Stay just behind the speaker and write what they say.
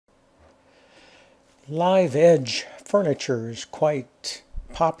Live edge furniture is quite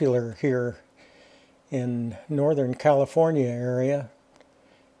popular here in Northern California area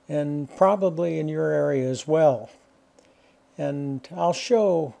and probably in your area as well. And I'll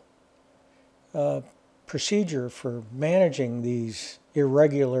show a procedure for managing these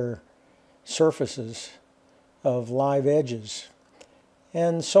irregular surfaces of live edges.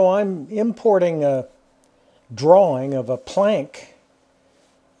 And so I'm importing a drawing of a plank,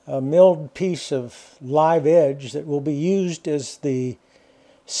 a milled piece of live edge that will be used as the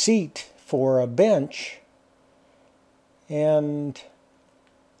seat for a bench. And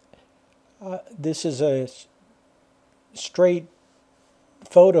this is a straight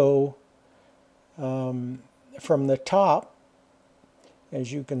photo from the top,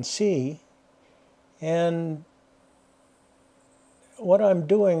 as you can see. And what I'm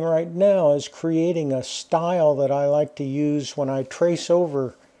doing right now is creating a style that I like to use when I trace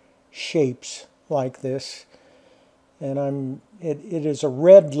over shapes like this. And it is a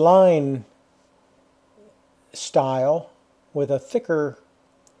red line style with a thicker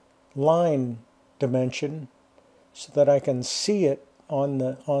line dimension so that I can see it on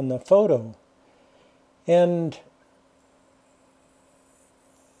the photo. And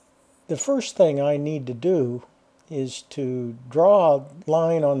the first thing I need to do is to draw a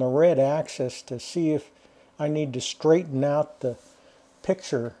line on the red axis to see if I need to straighten out the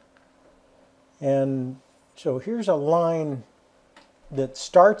picture. And so here's a line that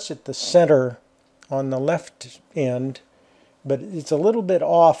starts at the center on the left end, but it's a little bit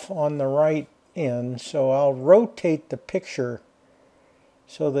off on the right end. So I'll rotate the picture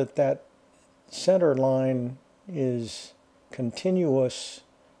so that that center line is continuous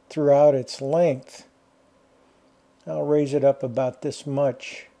throughout its length. I'll raise it up about this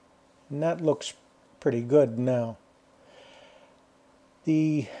much, and that looks pretty good now.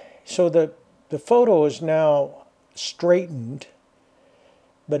 So the photo is now straightened,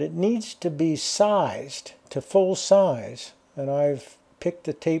 but it needs to be sized to full size. And I've picked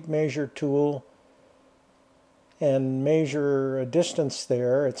the tape measure tool and measure a distance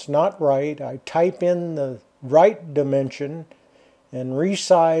there. It's not right. I type in the right dimension and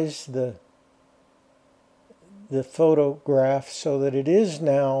resize the photograph so that it is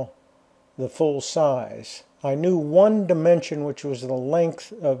now the full size. I knew one dimension, which was the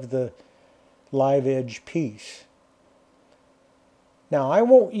length of the live edge piece. Now I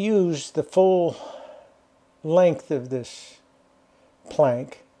won't use the full length of this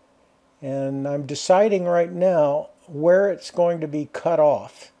plank, and I'm deciding right now where it's going to be cut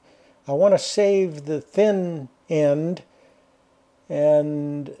off. I want to save the thin end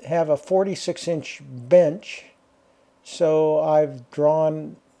and have a 46-inch bench, so I've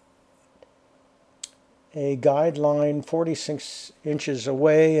drawn a guideline 46 inches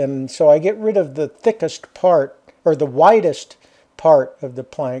away, and so I get rid of the thickest part, or the widest part of the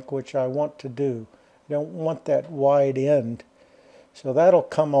plank, which I want to do. I don't want that wide end, so that'll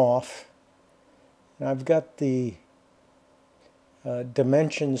come off. And I've got the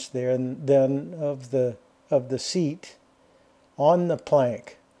dimensions there then of the seat on the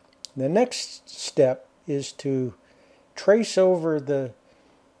plank. The next step is to trace over the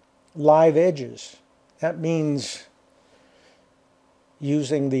live edges. That means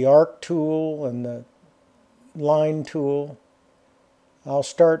using the arc tool and the line tool. I'll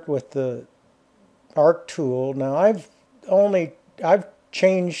start with the arc tool. Now I've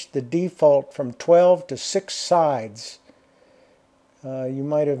changed the default from 12 to 6 sides. You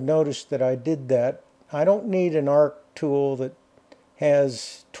might have noticed that I did that. I don't need an arc tool that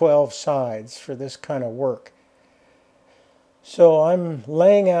has 12 sides for this kind of work. So I'm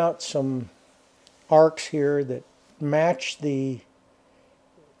laying out some arcs here that match the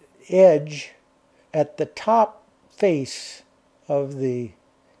edge at the top face of the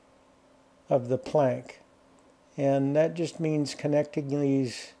plank, and that just means connecting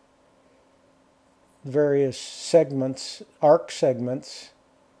these various segments, arc segments.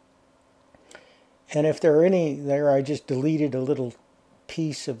 And if there are any there, I just deleted a little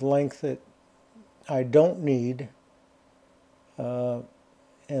piece of length that I don't need, and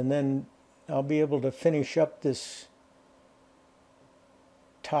then I'll be able to finish up this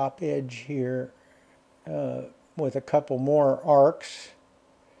top edge here with a couple more arcs,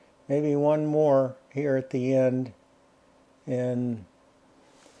 maybe one more here at the end. And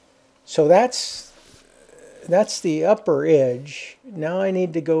so that's the upper edge. Now I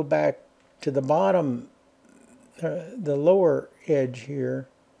need to go back to the bottom, the lower edge here,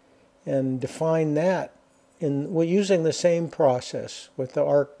 and define that using the same process with the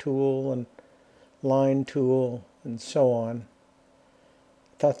arc tool and line tool and so on.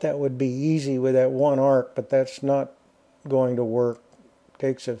 thought that would be easy with that one arc, but that's not going to work.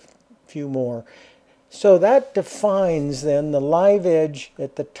 Takes a few more. So that defines then the live edge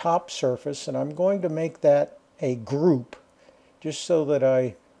at the top surface, and I'm going to make that a group just so that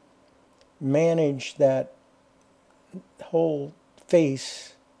I manage that whole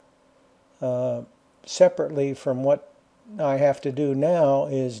face separately from what I have to do now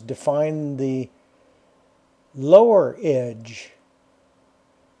is define the lower edge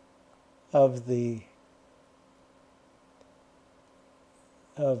of the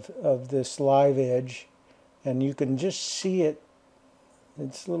of this live edge, and you can just see it.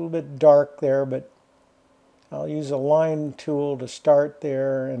 It's a little bit dark there, but I'll use a line tool to start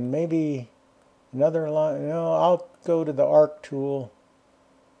there, and maybe another line. No, I'll go to the arc tool.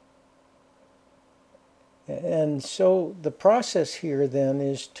 And so the process here then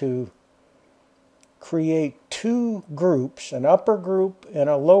is to create two groups, an upper group and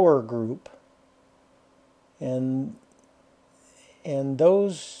a lower group, and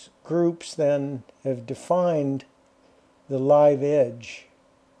those groups then have defined the live edge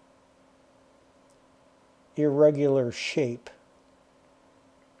irregular shape.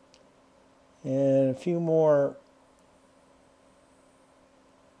 And a few more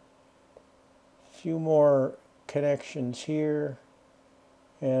connections here,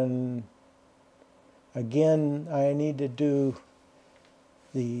 and again I need to do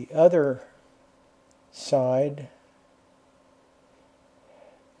the other side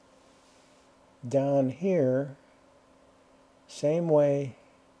down here, same way.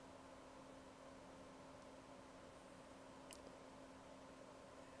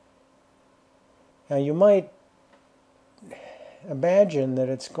 Now you might imagine that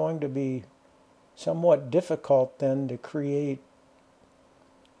it's going to be somewhat difficult then to create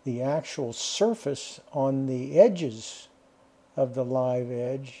the actual surface on the edges of the live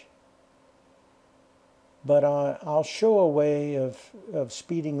edge, but I'll show a way of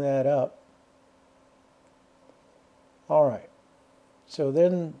speeding that up. Alright, so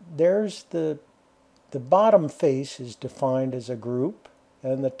then there's the bottom face is defined as a group,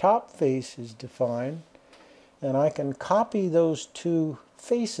 and the top face is defined, and I can copy those two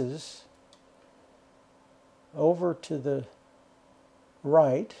faces over to the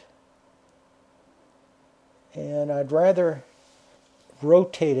right, and I'd rather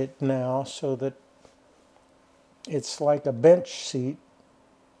rotate it now so that it's like a bench seat,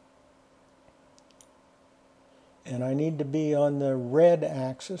 and I need to be on the red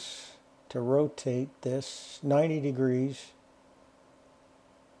axis to rotate this 90 degrees.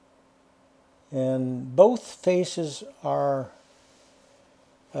 And both faces are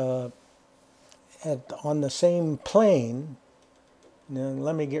on the same plane. Now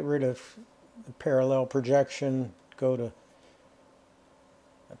let me get rid of the parallel projection, go to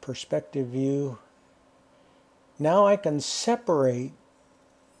a perspective view. Now I can separate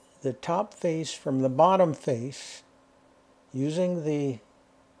the top face from the bottom face using the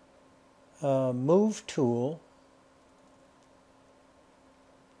move tool.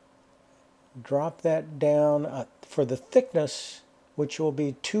 Drop that down for the thickness, which will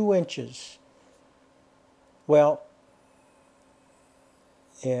be 2 inches. Well,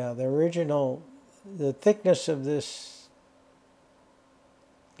 yeah, the thickness of this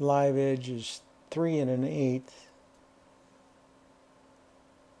live edge is 3 1/8.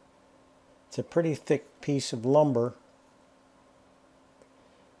 It's a pretty thick piece of lumber.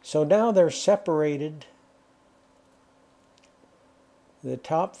 So now they're separated, the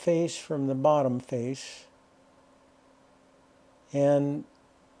top face from the bottom face, and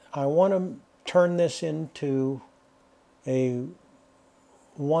I want to turn this into a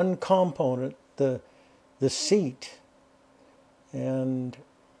one component, the seat, and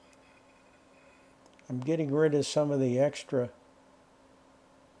I'm getting rid of some of the extra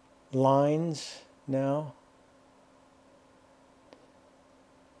lines now.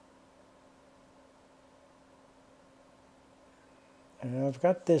 And I've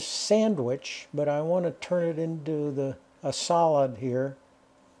got this sandwich, but I want to turn it into a solid here.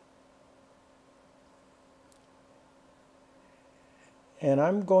 And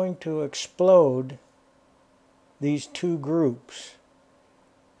I'm going to explode these two groups,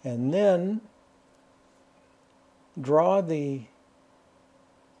 and then draw the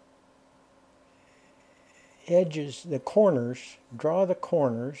edges, the corners, draw the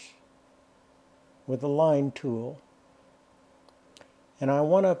corners with the line tool. And I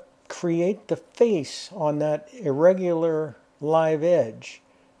want to create the face on that irregular live edge.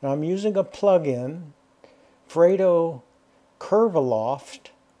 Now I'm using a plug-in, Fredo Curve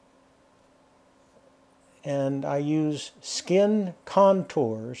Loft, and I use skin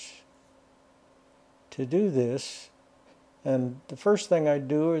contours to do this. And the first thing I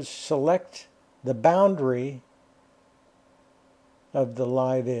do is select the boundary of the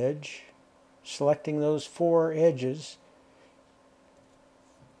live edge, selecting those 4 edges,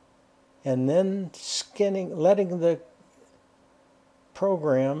 and then letting the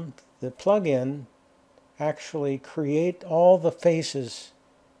program, the plugin, actually create all the faces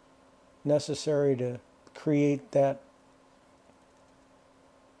necessary to create that.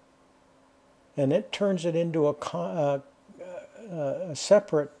 And it turns it into a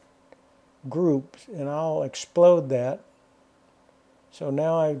separate group, and I'll explode that. So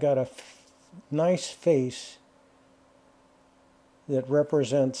now I've got a nice face that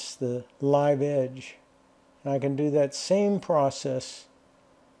represents the live edge. And I can do that same process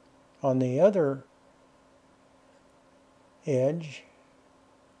on the other edge.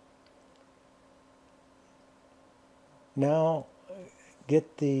 Now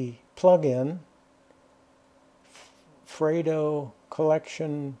get the plugin, Fredo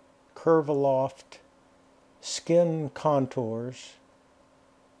Collection Curve-Aloft Skin Contours.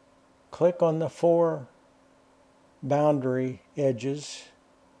 Click on the 4 boundary edges.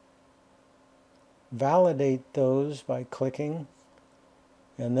 Validate those by clicking,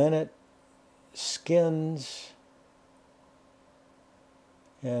 and then it skins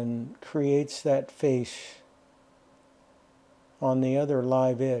and creates that face on the other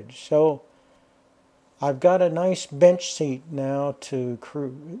live edge. So I've got a nice bench seat now to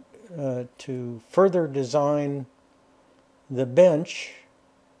further design the bench,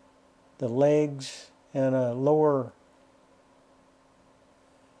 the legs, and I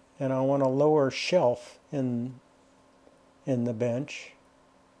want a lower shelf in the bench.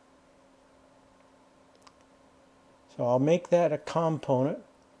 So I'll make that a component.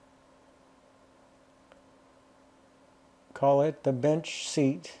 Call it the bench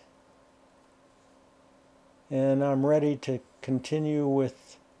seat. And I'm ready to continue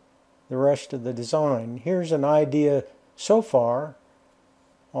with the rest of the design. Here's an idea so far.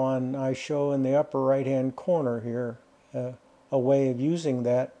 I show in the upper right hand corner here a way of using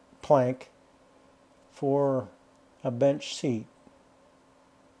that plank for a bench seat.